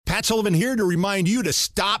Matt Sullivan here to remind you to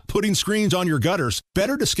stop putting screens on your gutters.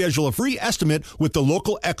 Better to schedule a free estimate with the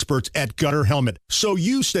local experts at Gutter Helmet so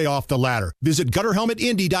you stay off the ladder. Visit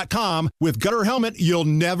GutterHelmetIndy.com. With Gutter Helmet, you'll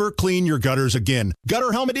never clean your gutters again.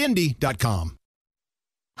 GutterHelmetIndy.com.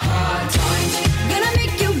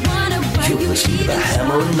 You're listening to the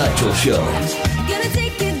Hammer and Nigel Show.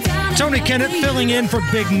 Tony Kennett filling in for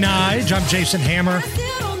Big Nige. I'm Jason Hammer.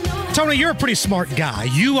 Tony, you're a pretty smart guy.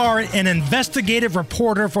 You are an investigative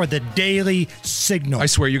reporter for the Daily Signal. I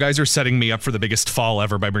swear, you guys are setting me up for the biggest fall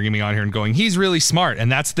ever by bringing me on here and going, he's really smart. And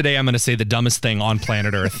that's the day I'm going to say the dumbest thing on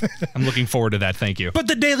planet Earth. I'm looking forward to that. Thank you. But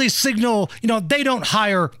the Daily Signal, they don't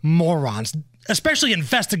hire morons, especially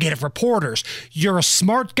investigative reporters. You're a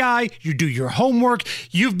smart guy. You do your homework.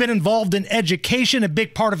 You've been involved in education, a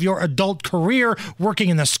big part of your adult career, working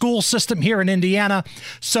in the school system here in Indiana.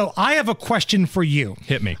 So I have a question for you.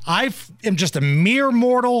 Hit me. I am just a mere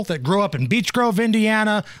mortal that grew up in Beech Grove,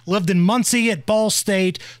 Indiana, lived in Muncie at Ball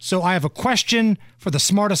State. So I have a question for the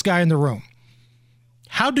smartest guy in the room.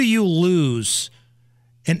 How do you lose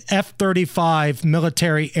an F-35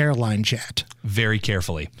 military airline jet? Very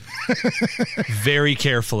carefully. Very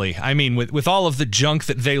carefully. I mean, with all of the junk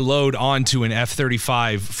that they load onto an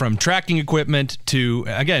F-35, from tracking equipment to,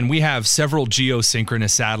 again, we have several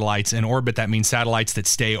geosynchronous satellites in orbit. That means satellites that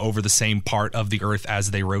stay over the same part of the Earth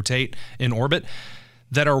as they rotate in orbit,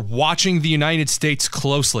 that are watching the United States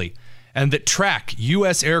closely and that track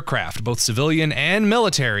U.S. aircraft, both civilian and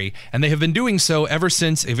military, and they have been doing so ever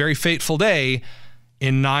since a very fateful day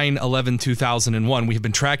in 9/11/2001. We have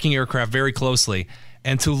been tracking aircraft very closely,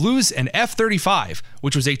 and to lose an F-35,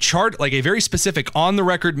 which was a very specific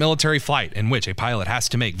on-the-record military flight in which a pilot has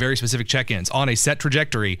to make very specific check-ins on a set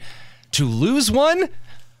trajectory, to lose one,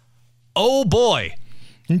 oh boy.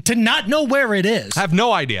 To not know where it is. I have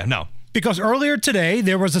no idea, no. Because earlier today,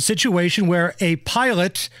 there was a situation where a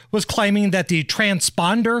pilot was claiming that the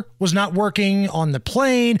transponder was not working on the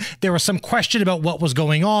plane. There was some question about what was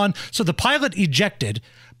going on. So the pilot ejected,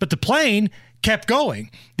 but the plane kept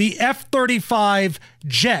going. The F-35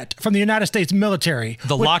 jet from the United States military.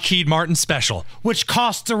 The Lockheed Martin Special. Which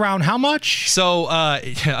costs around how much? So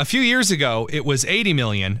a few years ago, it was $80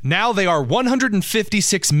 million. Now they are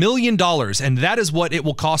 $156 million, and that is what it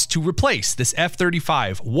will cost to replace this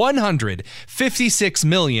F-35. $156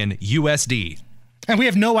 million USD. And we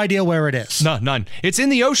have no idea where it is. No, none. It's in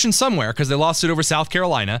the ocean somewhere because they lost it over South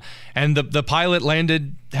Carolina, and the pilot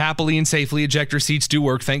landed happily and safely. Ejector seats do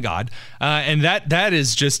work, thank God. And that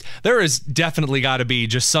is just, there is definitely got to be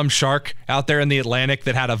just some shark out there in the Atlantic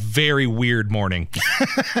that had a very weird morning.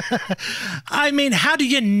 I mean, how do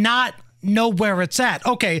you not know where it's at?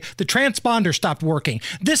 Okay, the transponder stopped working.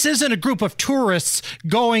 This isn't a group of tourists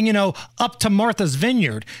going, up to Martha's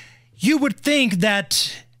Vineyard. You would think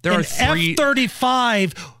that there an are three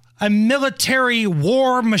F-35, a military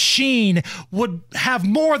war machine, would have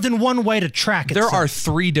more than one way to track it. There are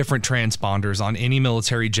 3 different transponders on any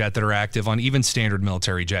military jet that are active on even standard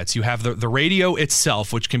military jets. You have the radio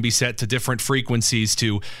itself, which can be set to different frequencies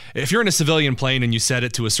if you're in a civilian plane and you set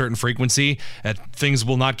it to a certain frequency, things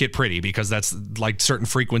will not get pretty because that's like certain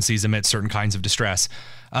frequencies emit certain kinds of distress.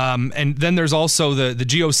 And then there's also the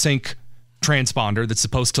geosync transponder that's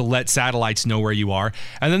supposed to let satellites know where you are.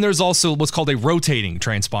 And then there's also what's called a rotating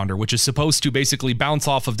transponder, which is supposed to basically bounce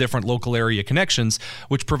off of different local area connections,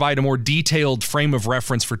 which provide a more detailed frame of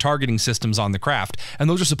reference for targeting systems on the craft. And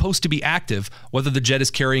those are supposed to be active whether the jet is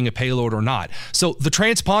carrying a payload or not. So the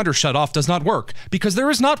transponder shutoff does not work because there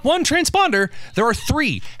is not one transponder, there are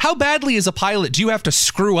 3. How badly as a pilot do you have to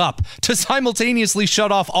screw up to simultaneously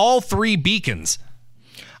shut off all 3 beacons?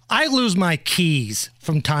 I lose my keys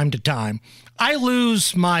from time to time. I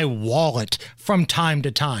lose my wallet from time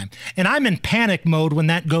to time. And I'm in panic mode when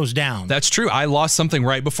that goes down. That's true. I lost something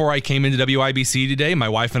right before I came into WIBC today. My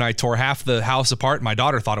wife and I tore half the house apart. My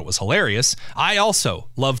daughter thought it was hilarious. I also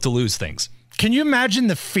love to lose things. Can you imagine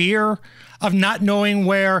the fear of not knowing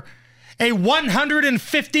where a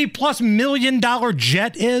 $150+ million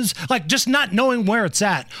jet is? Like, just not knowing where it's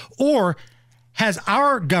at. Or has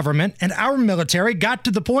our government and our military got to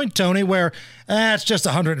the point, Tony, where it's just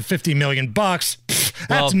 $150 million bucks?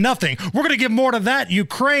 That's nothing. We're going to give more to that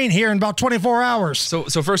Ukraine here in about 24 hours. So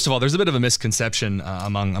first of all, there's a bit of a misconception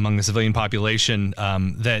among the civilian population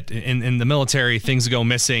that in the military things go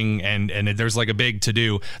missing and there's like a big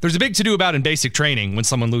to-do. There's a big to-do about in basic training when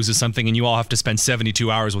someone loses something and you all have to spend 72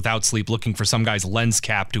 hours without sleep looking for some guy's lens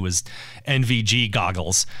cap to his NVG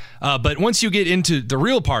goggles. But once you get into the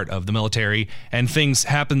real part of the military and things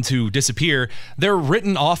happen to disappear, they're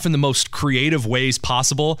written off in the most creative ways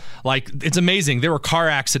possible. Like, it's amazing. There were car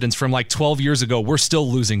accidents from like 12 years ago, we're still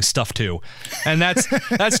losing stuff too. And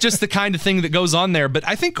that's just the kind of thing that goes on there. But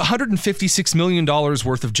I think $156 million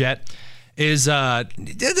worth of jet is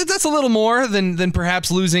that's a little more than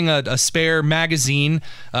perhaps losing a spare magazine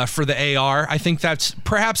for the AR. I think that's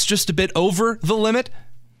perhaps just a bit over the limit.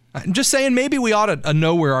 I'm just saying, maybe we ought to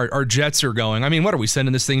know where our jets are going. I mean, what are we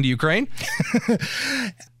sending this thing to Ukraine?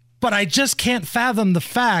 But I just can't fathom the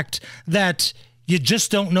fact that you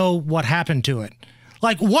just don't know what happened to it.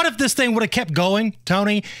 Like, what if this thing would have kept going,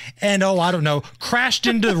 Tony, and, I don't know, crashed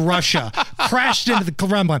into Russia, crashed into the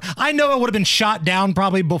Kremlin? I know it would have been shot down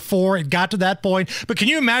probably before it got to that point, but can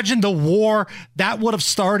you imagine the war that would have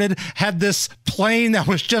started had this plane that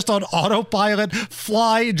was just on autopilot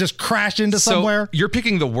fly and just crash into somewhere? You're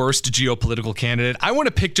picking the worst geopolitical candidate. I want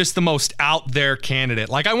to pick just the most out there candidate.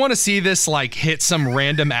 Like, I want to see this, like, hit some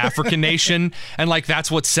random African nation, and, like, that's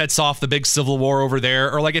what sets off the big civil war over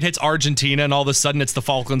there, or, like, it hits Argentina, and all of a sudden it's the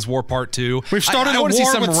Falklands War Part 2. We've started a war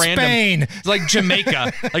with Spain. Like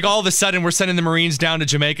Jamaica. Like all of a sudden we're sending the Marines down to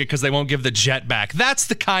Jamaica because they won't give the jet back. That's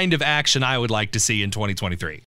the kind of action I would like to see in 2023.